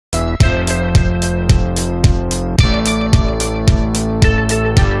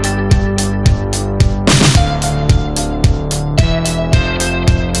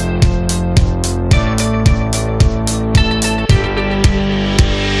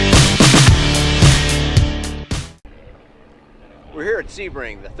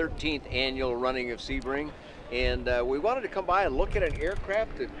Sebring, the 13th annual running of Sebring, and we wanted to come by and look at an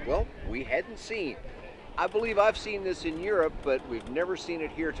aircraft that, well, we hadn't seen. I believe I've seen this in Europe, but we've never seen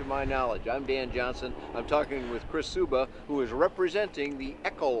it here to my knowledge. I'm Dan Johnson. I'm talking with Chris Suba, who is representing the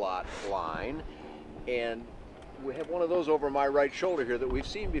Ekolot line, and we have one of those over my right shoulder here that we've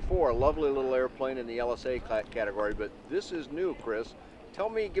seen before, a lovely little airplane in the LSA category, but this is new, Chris.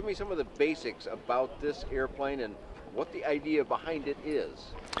 Give me some of the basics about this airplane and what the idea behind it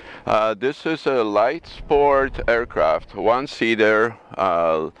is. This is a light sport aircraft, one-seater.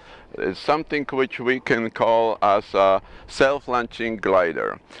 It's something which we can call as a self-launching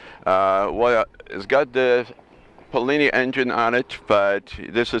glider. Well, it's got the Polini engine on it, but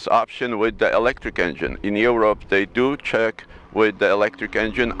this is option with the electric engine. In Europe, they do check with the electric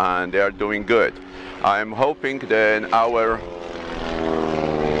engine and they are doing good. I'm hoping that our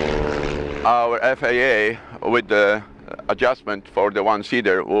FAA, with the adjustment for the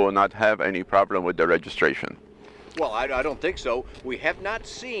one-seater, will not have any problem with the registration. Well, I don't think so. We have not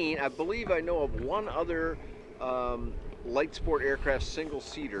seen, I believe I know of one other light sport aircraft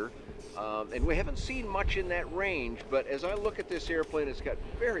single-seater, and we haven't seen much in that range, but as I look at this airplane, it's got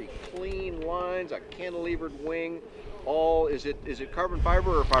very clean lines, a cantilevered wing. Is it carbon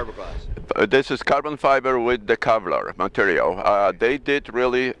fiber or fiberglass? This is carbon fiber with the Kevlar material. They did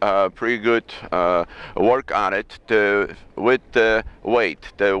really pretty good work on it with the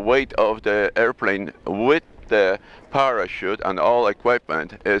weight of the airplane with the parachute and all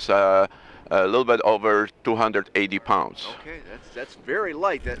equipment is a little bit over 280 pounds. Okay, that's very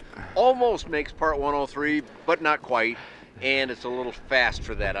light. That almost makes Part 103, but not quite. And it's a little fast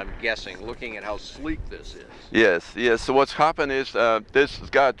for that, I'm guessing, looking at how sleek this is. Yes. So what's happened is this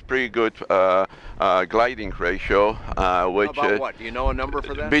has got pretty good gliding ratio. Which about what? Do you know a number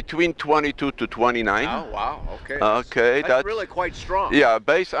for that? Between 22 to 29. Oh, wow. Okay. Okay. That's really quite strong. Yeah,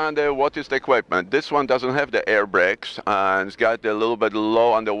 based on what is the equipment. This one doesn't have the air brakes, and it's got a little bit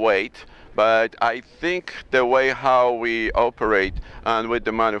low on the weight. But I think the way how we operate and with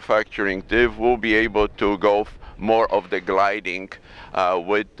the manufacturing, they will be able to go more of the gliding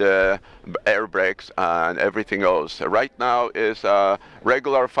with the air brakes and everything else. Right now is a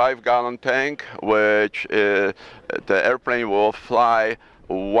regular 5-gallon tank, which the airplane will fly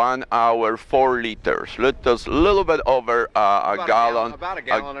 1 hour 4 liters. That's a little bit over a gallon. About a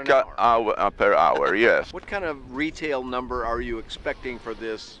gallon an hour. Per hour, yes. What kind of retail number are you expecting for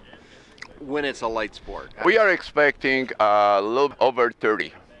this when it's a light sport? We are expecting a little over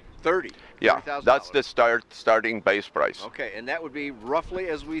 30. 30? Yeah, that's the starting base price. Okay, and that would be roughly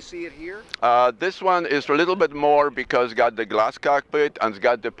as we see it here? This one is a little bit more because it's got the glass cockpit and it's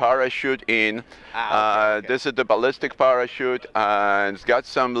got the parachute in. Okay. This is the ballistic parachute, and it's got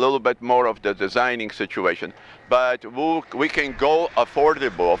some little bit more of the designing situation. But we can go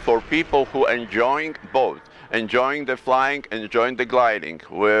affordable for people who are enjoying both. Enjoying the flying, enjoying the gliding.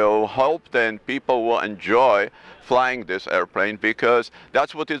 We'll hope then people will enjoy flying this airplane, because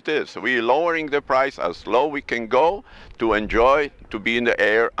that's what it is. We're lowering the price as low we can go to enjoy to be in the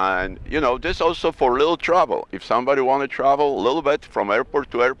air, and this also for little travel. If somebody want to travel a little bit from airport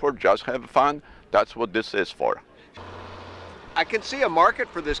to airport, just have fun, that's what this is for. I can see a market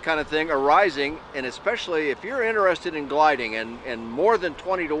for this kind of thing arising, and especially if you're interested in gliding, and more than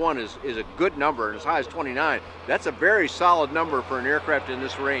 20 to 1 is a good number, and as high as 29, that's a very solid number for an aircraft in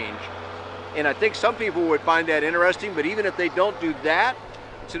this range. And I think some people would find that interesting, but even if they don't do that,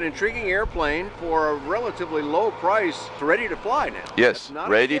 it's an intriguing airplane for a relatively low price, ready to fly now. Yes,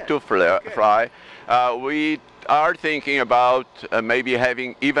 ready to fly. We are thinking about maybe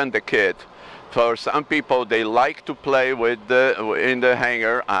having even the kit. For some people, they like to play with in the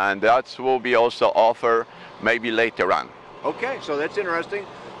hangar, and that will be also offered maybe later on. Okay, so that's interesting.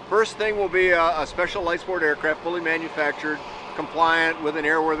 First thing will be a special light sport aircraft, fully manufactured, compliant with an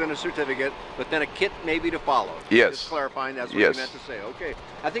airworthiness certificate, but then a kit maybe to follow. Yes. Just clarifying, that's what you meant to say. Okay,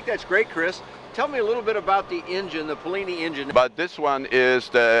 I think that's great, Chris. Tell me a little bit about the engine, the Polini engine. But this one is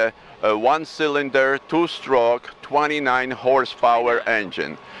the one-cylinder, two-stroke, 29 horsepower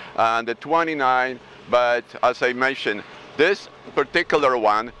engine. And the 29, but as I mentioned, this particular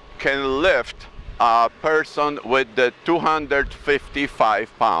one can lift a person with the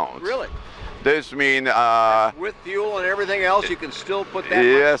 255 pounds. Really? This means with fuel and everything else, you can still put that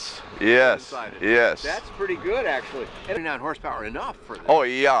inside it. Yes. That's pretty good, actually. 29 horsepower enough for this. Oh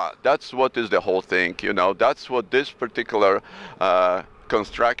yeah, that's what is the whole thing. That's what this particular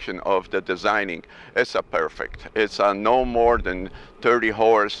construction of the designing is a perfect. It's a no more than 30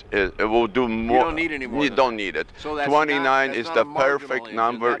 horse, it will do more. You don't need any more. You don't need it. So that's 29 is the perfect engine.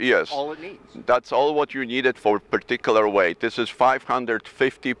 number. That's yes. all it needs. That's all what you needed for particular weight. This is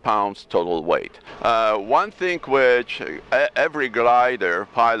 550 pounds total weight. One thing which every glider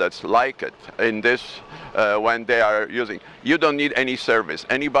pilots like it in this when they are using, you don't need any service.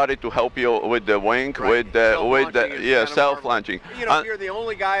 Anybody to help you with the wing, right. with the self-launching. You know, if you're the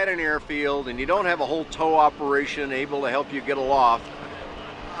only guy at an airfield and you don't have a whole tow operation able to help you get aloft,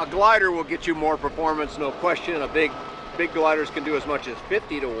 a glider will get you more performance, no question. Big gliders can do as much as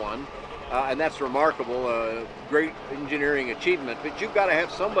 50 to 1. And that's remarkable, great engineering achievement, but you've got to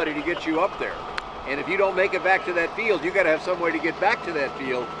have somebody to get you up there. And if you don't make it back to that field, you've got to have some way to get back to that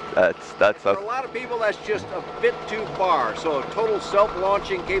field. For a lot of people, that's just a bit too far. So total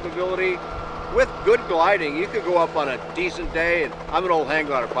self-launching capability with good gliding, you could go up on a decent day, and I'm an old hang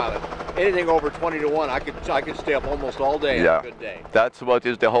glider pilot. Anything over 20 to 1, I could stay up almost all day on a good day. That's what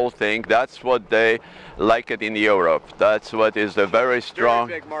is the whole thing. That's what they like it in Europe. That's what is a very strong.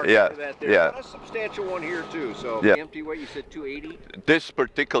 Very big market for that there. Yeah. But a substantial one here too. So the empty weight, you said 280. This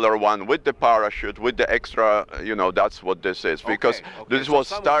particular one with the parachute, with the extra, you know, that's what this is, because this was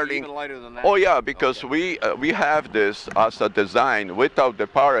starting. Even lighter than that. Oh yeah, because we have this as a design without the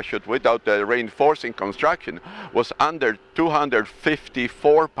parachute, without the reinforcing construction, was under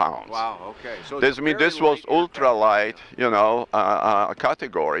 254 pounds. Wow. Okay. So this was ultralight, you know,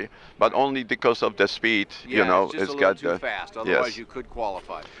 category, but only because of the speed, you know, it's got too fast. Otherwise, you could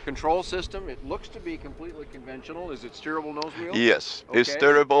qualify. Control system. It looks to be completely conventional. Is it steerable nose wheel? Yes, it's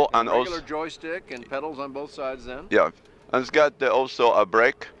steerable and regular also joystick and pedals on both sides. Then. Yeah, and it's got also a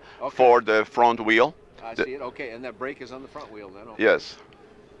brake for the front wheel. I see it. Okay, and that brake is on the front wheel then. Okay. Yes.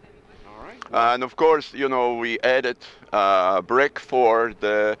 All right. And of course, you know, we added brake for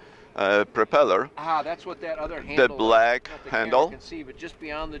the propeller. That's what that other handle. The black handle. You can see, but just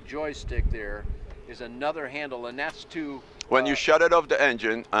beyond the joystick there is another handle, and that's to. When you shut it off the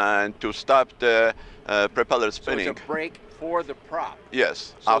engine and to stop the propeller spinning. So it's a brake for the prop.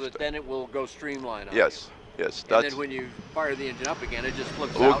 Yes. So that then it will go streamline on Yes. you. Yes. And then when you fire the engine up again, it just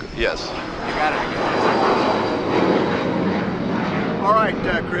flips out. Yes. You got it again. All right,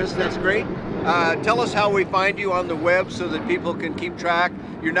 Chris, that's great. Tell us how we find you on the web so that people can keep track.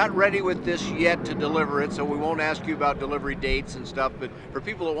 You're not ready with this yet to deliver it, so we won't ask you about delivery dates and stuff, but for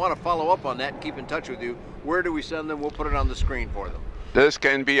people that want to follow up on that and keep in touch with you, where do we send them? We'll put it on the screen for them. This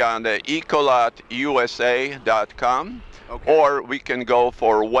can be on the ekolotusa.com, or we can go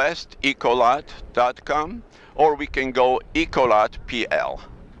for westekolot.com, or we can go ekolotpl.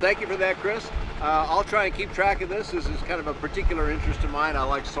 Thank you for that, Chris. I'll try and keep track of this. This is kind of a particular interest of mine. I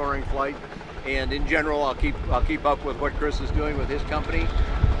like soaring flight, and in general, I'll keep up with what Chris is doing with his company.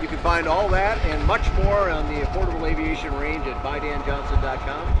 You can find all that and much more on the Affordable Aviation Range at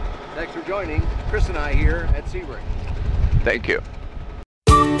bydanjohnson.com. Thanks for joining Chris and I here at Sebring. Thank you.